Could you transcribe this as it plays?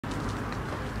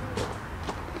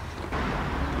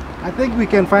I think we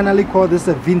can finally call this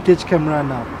a vintage camera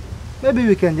now. Maybe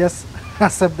we can just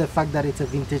accept the fact that it's a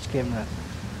vintage camera.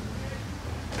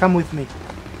 Come with me.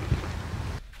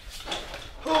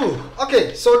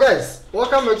 Okay, so guys,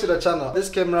 welcome back to the channel. This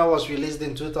camera was released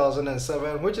in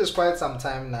 2007, which is quite some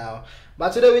time now.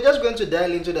 But today we're just going to dive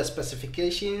into the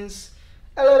specifications,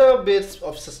 a little bit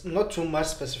of, not too much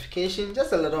specification,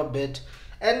 just a little bit,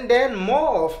 and then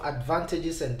more of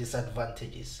advantages and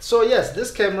disadvantages. So yes,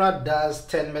 this camera does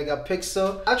 10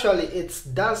 megapixel. Actually, it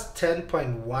does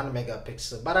 10.1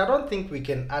 megapixel, but I don't think we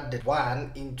can add the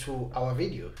one into our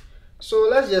video. So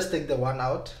let's just take the one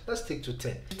out. Let's stick to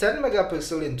 10. 10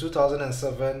 megapixel in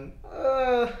 2007.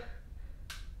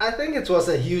 I think it was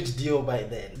a huge deal by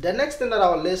then. The next thing that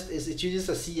I'll list is it uses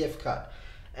a CF card.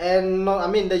 And I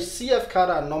mean, the CF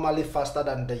card are normally faster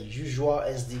than the usual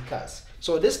SD cards.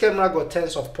 So this camera got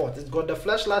tens of ports. It's got the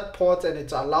flashlight port, and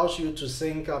it allows you to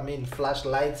sync,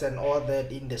 flashlights and all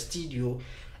that in the studio,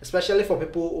 especially for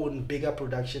people who own bigger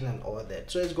production and all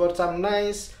that. So it's got some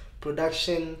nice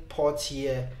production ports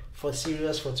here for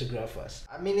serious photographers.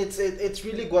 I mean, it's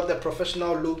really got the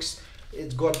professional looks.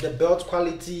 It's got the belt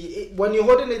quality. When you're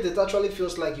holding it, it actually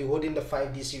feels like you're holding the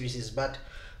 5D series, but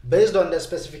based on the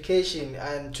specification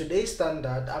and today's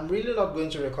standard, I'm really not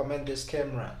going to recommend this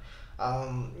camera.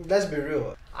 Let's be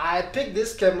real. I picked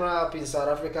this camera up in South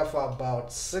Africa for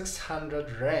about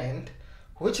 600 rand,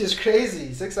 which is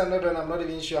crazy. 600 rand, I'm not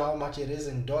even sure how much it is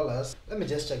in dollars. Let me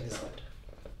just check this out.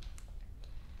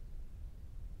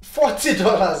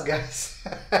 $40, guys.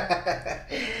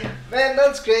 Man,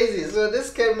 that's crazy. So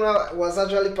this camera was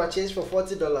actually purchased for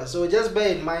 $40. So just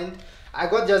bear in mind, I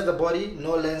got just the body,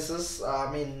 no lenses,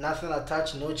 nothing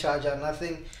attached, no charger,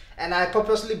 nothing. And I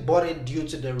purposely bought it due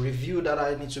to the review that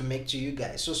I need to make to you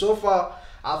guys. So far,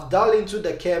 I've delved into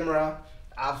the camera.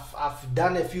 I've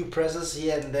done a few presses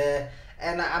here and there.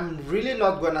 And I'm really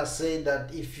not gonna say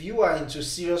that if you are into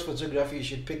serious photography, you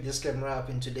should pick this camera up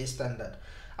in today's standard.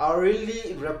 I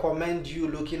really recommend you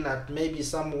looking at maybe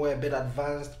somewhere a bit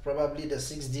advanced, probably the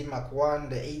 6D Mark 1,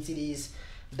 the 80s.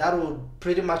 That will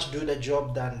pretty much do the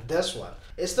job than this one.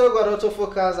 It's still got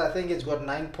autofocus. I think it's got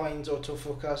 9-point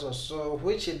autofocus or so,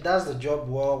 which it does the job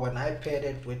well when I paired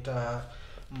it with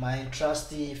my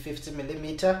trusty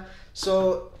 50mm.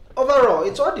 So overall,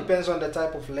 it all depends on the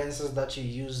type of lenses that you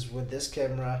use with this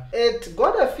camera. It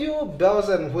got a few bells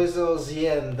and whistles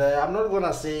here and there. I'm not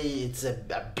gonna say it's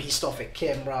a beast of a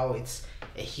camera or it's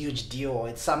a huge deal or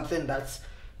it's something that's,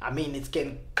 it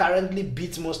can currently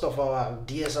beat most of our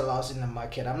DSLRs in the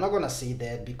market. I'm not gonna say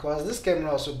that because this camera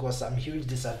also got some huge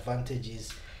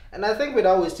disadvantages. And I think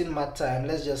without wasting much time,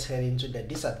 let's just head into the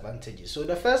disadvantages. So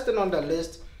the first thing on the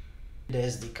list, the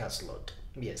SD card slot.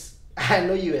 Yes, I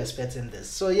know you're expecting this.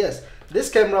 So yes, this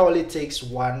camera only takes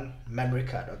one memory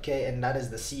card, okay, and that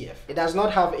is the CF. It does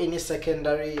not have any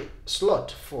secondary slot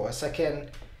for a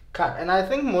second card, and I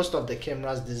think most of the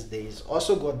cameras these days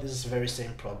also got this very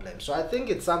same problem. So I think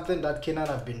it's something that Canon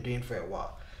have been doing for a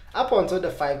while. Up until the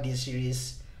 5D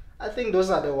series, I think those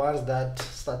are the ones that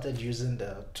started using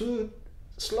the 2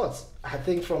 slots, I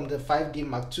think from the 5D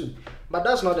Mark II, but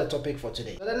that's not the topic for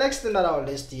today. So the next thing that I'll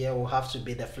list here will have to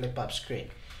be the flip up screen.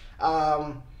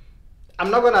 I'm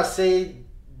not gonna say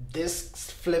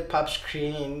this flip up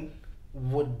screen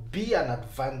would be an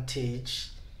advantage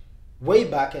way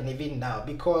back and even now,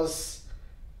 because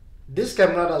this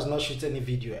camera does not shoot any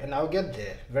video, and I'll get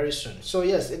there very soon. So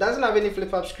yes, it doesn't have any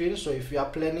flip up screen. So if you are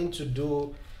planning to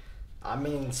do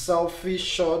selfie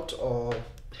shot or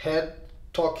head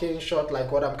talking shot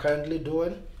like what I'm currently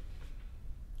doing,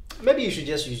 maybe you should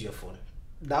just use your phone.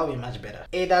 That would be much better.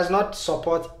 It does not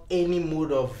support any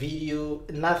mode of video,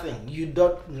 nothing.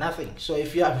 Nothing. So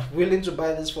if you are willing to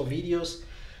buy this for videos,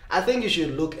 I think you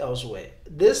should look elsewhere.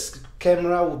 This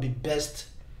camera will be best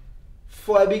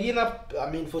for a beginner,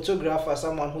 photographer,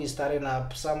 someone who is starting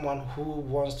up, someone who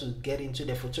wants to get into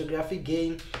the photography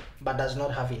game but does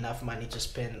not have enough money to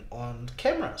spend on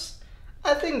cameras.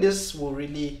 I think this will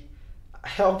really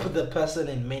help the person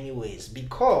in many ways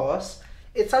because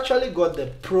it's actually got the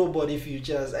pro body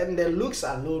features, and the looks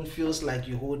alone feels like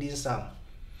you're holding some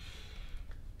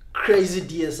crazy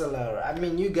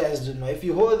DSLR. You guys do know, if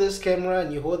you hold this camera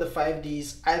and you hold the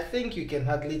 5Ds, I think you can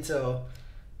hardly tell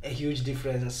a huge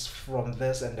difference from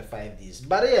this and the 5Ds.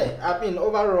 But yeah,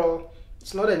 overall,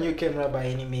 it's not a new camera by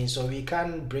any means, so we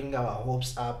can't bring our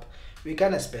hopes up. We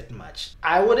can't expect much.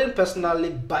 I wouldn't personally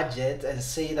budget and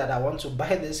say that I want to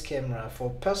buy this camera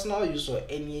for personal use or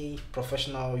any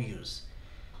professional use.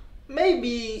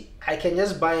 Maybe I can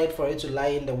just buy it for it to lie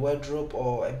in the wardrobe,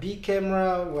 or a B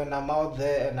camera when I'm out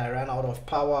there and I run out of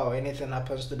power or anything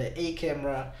happens to the A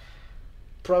camera.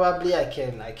 probably I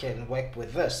can work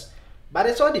with this. But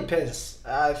it all depends.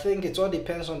 I think it all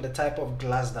depends on the type of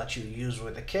glass that you use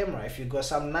with the camera. If you got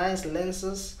some nice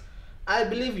lenses, I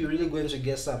believe you're really going to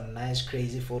get some nice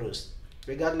crazy photos,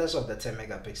 regardless of the 10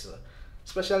 megapixel.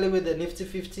 Especially with the nifty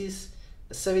 50s,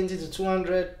 the 70 to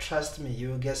 200, trust me,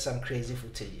 you'll get some crazy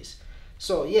footages.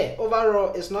 So yeah,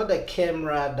 overall, it's not a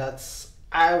camera that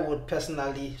I would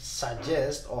personally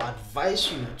suggest or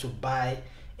advise you to buy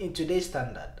in today's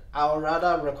standard. I would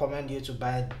rather recommend you to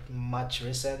buy much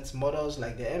recent models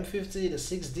like the M50, the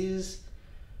 6Ds,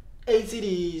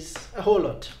 80Ds, a whole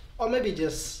lot. Or maybe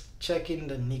just check in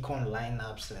the Nikon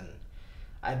lineups, and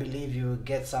I believe you will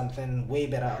get something way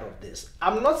better out of this.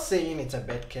 I'm not saying it's a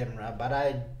bad camera, but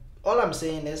all I'm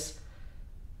saying is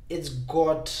it's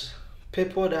got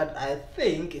people that I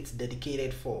think it's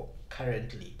dedicated for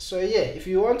currently. So yeah, if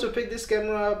you want to pick this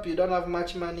camera up, you don't have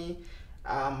much money,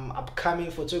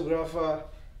 upcoming photographer,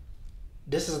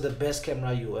 this is the best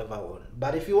camera you ever own.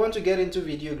 But if you want to get into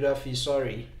videography,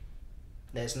 sorry,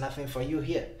 there's nothing for you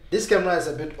here. This camera is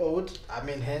a bit old, I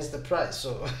mean, hence the price.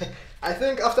 So I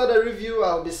think after the review,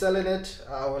 I'll be selling it.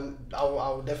 I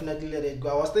will definitely let it go.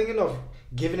 I was thinking of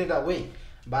giving it away,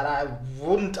 but I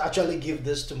wouldn't actually give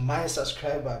this to my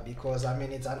subscriber because I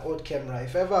mean, it's an old camera.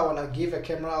 If ever I want to give a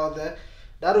camera out there,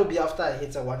 that will be after I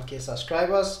hit a 1K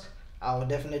subscribers. I will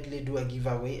definitely do a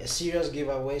giveaway, a serious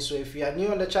giveaway. So if you are new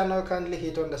on the channel, kindly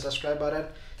hit on the subscribe button.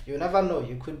 You never know,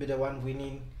 you could be the one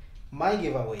winning my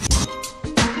giveaway.